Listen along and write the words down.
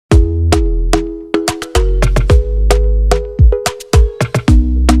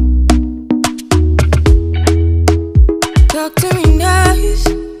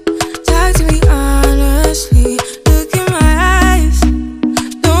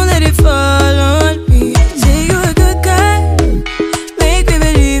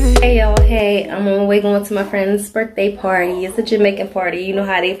way going to my friend's birthday party. It's a Jamaican party. You know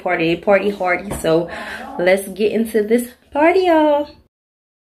how they party hardy. So let's get into this party, y'all.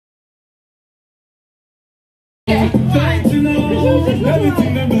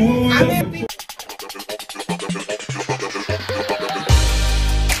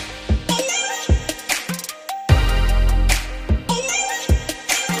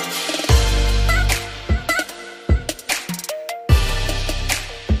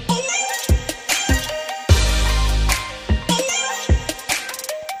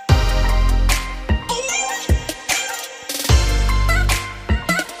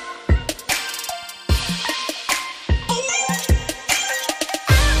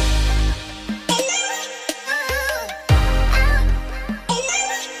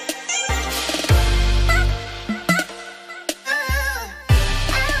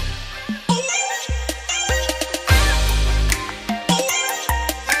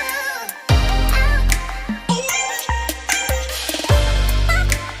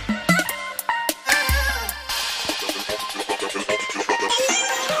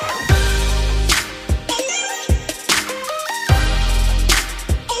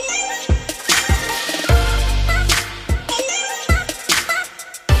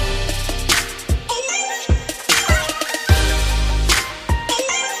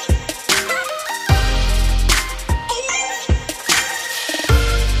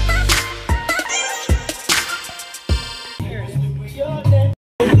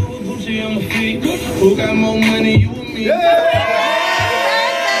 Who got more money, you and me?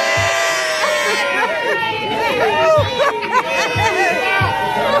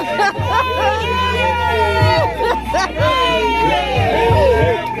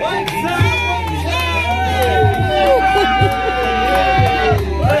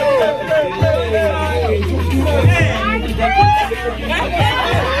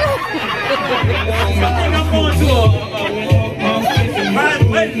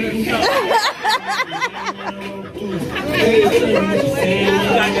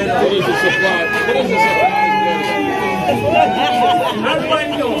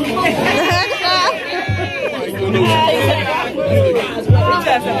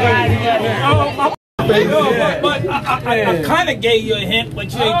 I kind of gave you a hint,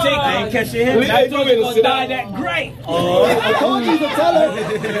 but you ain't take it. I ain't catch your hint. I told you gonna die that great. I told you to tell her.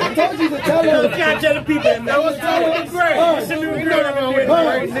 I told you to tell her. You can't tell the people that was dying great.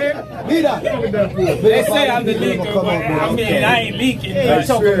 They say I'm the leaker, but I mean, I ain't leaking. I'm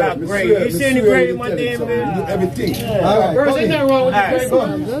talking about great. You see any great in my damn man? Everything. All right. Bro, ain't nothing wrong with the great.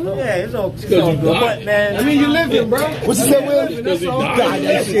 Yeah, it's all good. But, man, I mean, you living, bro. What you say, Will? Because he died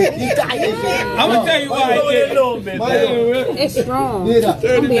that shit. He died that shit. I'm going to tell you why I did a little bit, man. It's strong. Look.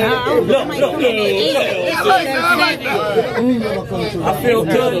 I feel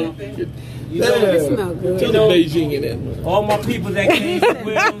good. You know, Beijing in it. All my people that came,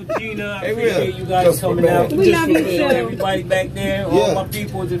 Will, Gina, I appreciate you guys coming out. We love you too. Everybody back there, all my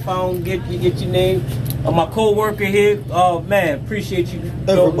people, if I don't get your name. My co-worker here, man, appreciate you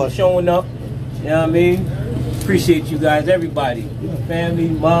showing up. You know what I mean? Appreciate you guys, everybody. Family,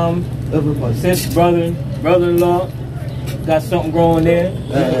 mom, sister, brother, brother-in-law. Got something growing there.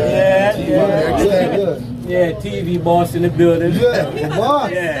 Yeah, TV boss in the building. Yeah,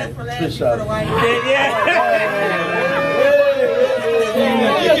 boss. Yeah.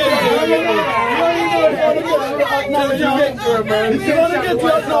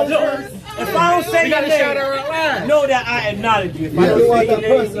 If I don't say your name, know that I acknowledge you. If I don't say your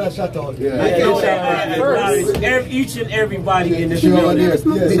name, I acknowledge each and everybody in this building. I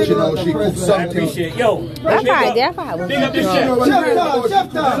appreciate it. Yo, big up this shit. Chef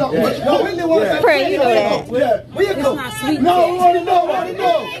time. Pray, you know that. Where you go? No, I want to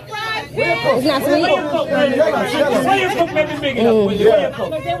know. It's not sweet. Where you cook, maybe big enough. Where you cook?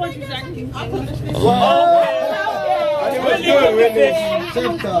 But they want you to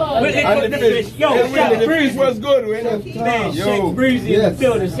Yo, Breeze was good, man. Shake Breezy in the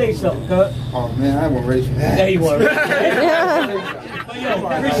building. Say something, cuz. Oh man, I wasn't ready for that. There you are. Yo,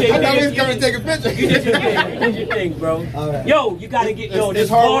 appreciate I thought he was coming to take a picture. You did your thing. You did your thing, bro. Right. Yo, you gotta get this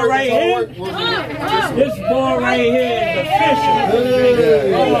ball right here. This ball right here is official.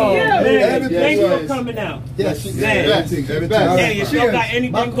 Oh man, thanks for coming out. Yes, yeah, you still got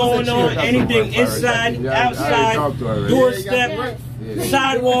anything going on? Anything inside, outside, doorstep,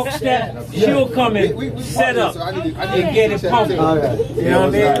 sidewalk step? She'll come and set up and get it pumping. You know what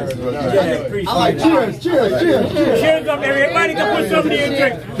I mean? Yeah, appreciate it. Cheers up, everybody. Can put something in your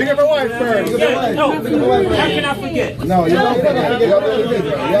drink. Big up my wife first. No, how can I forget? No, you don't forget.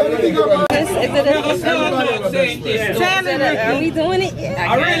 this. Are we doing it?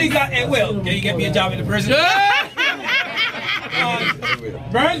 I really got it. Well, can you get me a job in the prison?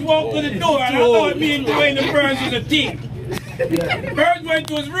 Burns walked to the door and I thought me and Dwayne and Burns was a team. Burns went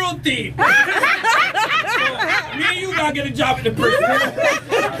to his real team. So, me and you gotta get a job in the prison.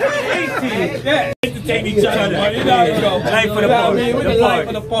 Yeah. Entertain each other. You know, life for the party. We're the life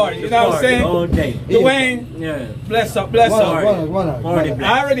for the party. You know what I'm saying? All day. Dwayne, bless up, bless up.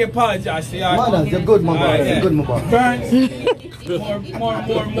 I already apologize to y'all. You're good, my boy. You're good, my boy. Burns,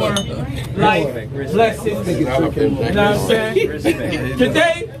 more life, blessings. You know what I'm saying?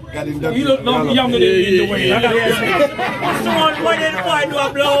 Today, you look younger than Dwayne. I gotta ask you. What's the one? What did the boy do a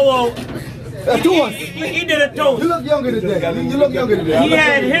blow? He did a toast. You look younger today. You look younger today. He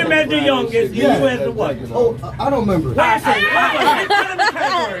had him as the youngest. You as the what? Oh, I don't remember. I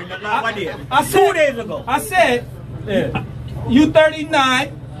said 2 days ago. I said, you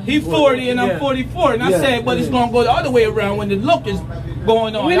 39, he 40, and I'm 44. And I said, but it's going to go the other way around when the look is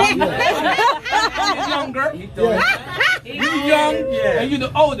going on. I'm younger. You young, and you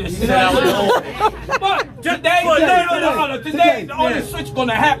the oldest. But today, today, the only switch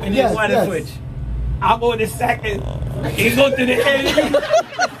gonna happen is one switch. I'll go to the second. He go to the end.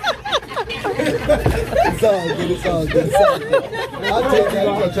 It's all good. It's all good. It's all good. I'll take that.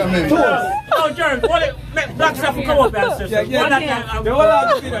 Oh, Jeremy, black stuff will come up, man, sister. Yeah. They're all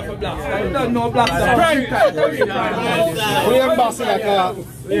out to be there for black stuff. You don't know black stuff. We're embossing like I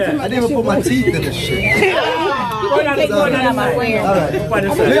didn't even put my teeth in this shit. Hold on. I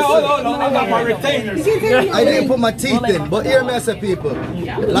got my retainers. I didn't put my teeth in, but hear me, I say, people,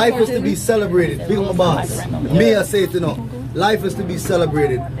 life is to be celebrated. Big up my boss. Me, I say it, you know. Life is to be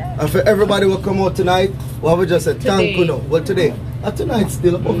celebrated. And for everybody who come out tonight, well, we just said thank you. Well, today, tonight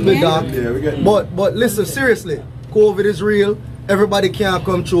still a bit dark. But listen, seriously, COVID is real. Everybody can't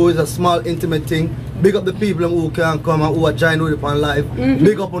come through. It's a small, intimate thing. Big up the people who can come and who are joining with it on live.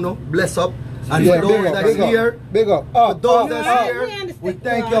 Big up, you know, bless up. And for those that's here, big up. For those that's here, we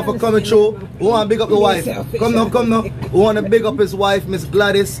thank you for coming through. We want to big up the wife. Come now. We want to big up his wife, Miss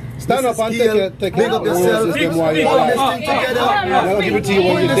Gladys. Stand up and take big up yourself. Put this thing together. I'll give it to you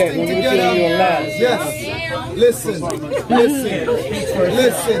when you're dead. Yes. Listen.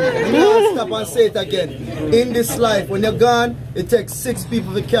 Let's stop and say it again. In this life, when you're gone, it takes 6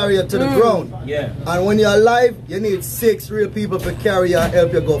 people to carry you to the ground. And when you're alive, you need 6 real people to carry you and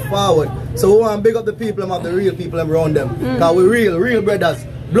help you go forward. So we want to big up the people and have the real people around them. Because we're real brothers.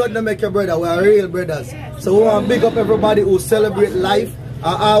 Blood don't make you brother, we are real brothers. So we want to big up everybody who celebrate life.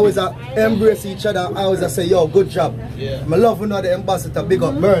 I always embrace each other. I always say, yo, good job. My love for the ambassador, big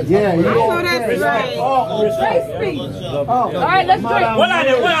up Burns. Yeah, you know. That's right. All right, let's drink. What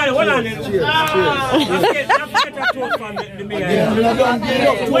on it? Cheers.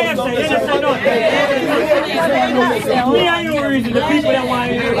 Me and you reason, the people that want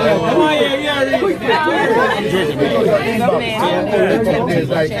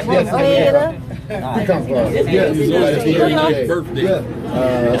Birthday.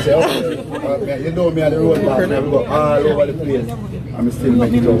 You know me on the road, man. I go all over the place. I'm still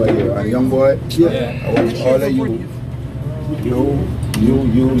making it over here. And young boy, I want all of you. You.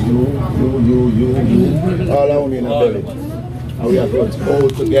 All around in the village. And we have got all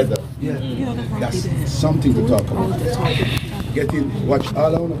together. That's something to talk about. Watch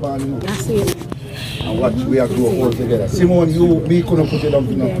all around the band. That's it. And watch we have to all together. Simone, me couldn't put it up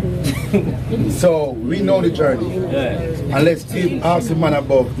enough. So we know the journey. And let's ask the man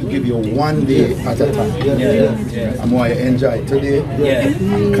above to give you 1 day at a time. And want you enjoy today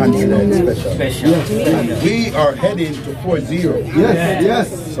and consider it special. And we are heading to 4-0. Yes.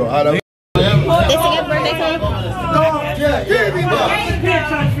 So all of This is your birthday cake?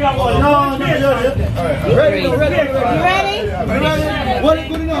 Ready? You ready? What is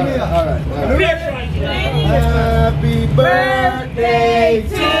going on here? all right. Happy birthday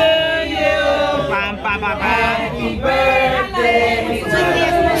to you. Happy birthday to you. Yo, my brother. Happy birthday to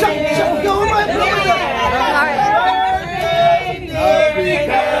you.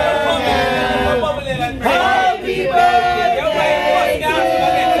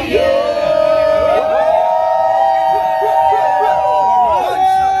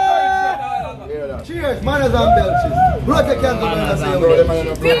 Cheers, manners and belches. Blood the candle and I say,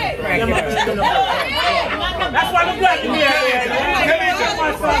 that's why I'm glad to be here.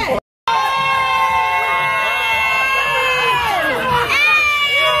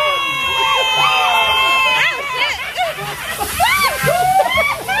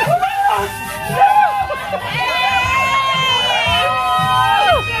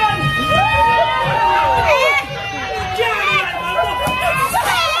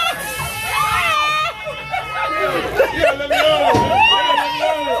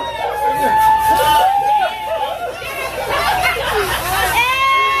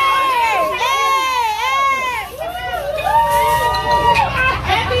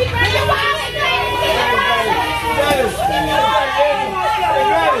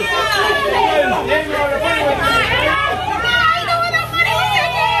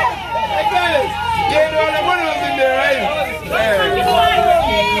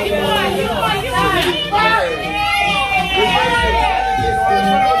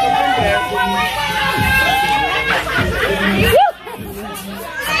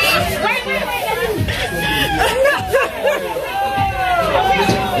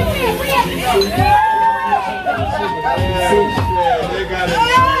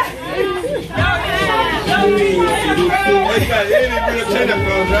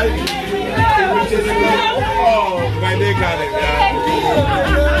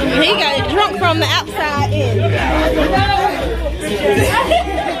 He got drunk from the outside in.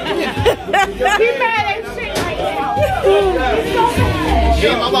 He mad as shit right now.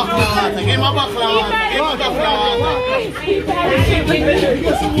 Give him a baklava. Give him a baklava. Give him a baklava.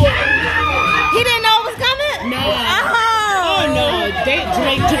 He didn't know it was coming? No. Oh no.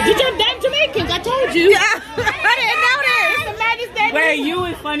 Damn Jamaicans, I told you. I didn't know this. Where you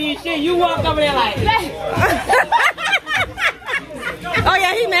is funny as shit. You walk over there like. Oh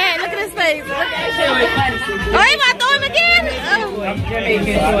yeah, he mad. Look at his face. Oh, he about to throw him again? Oh.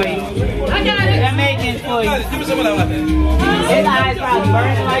 Jamaican for you. I got it. Jamaican for you. Give me some of that. His eyes probably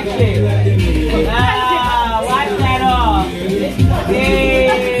burning like shit. Watch that off.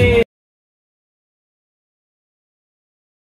 Yeah.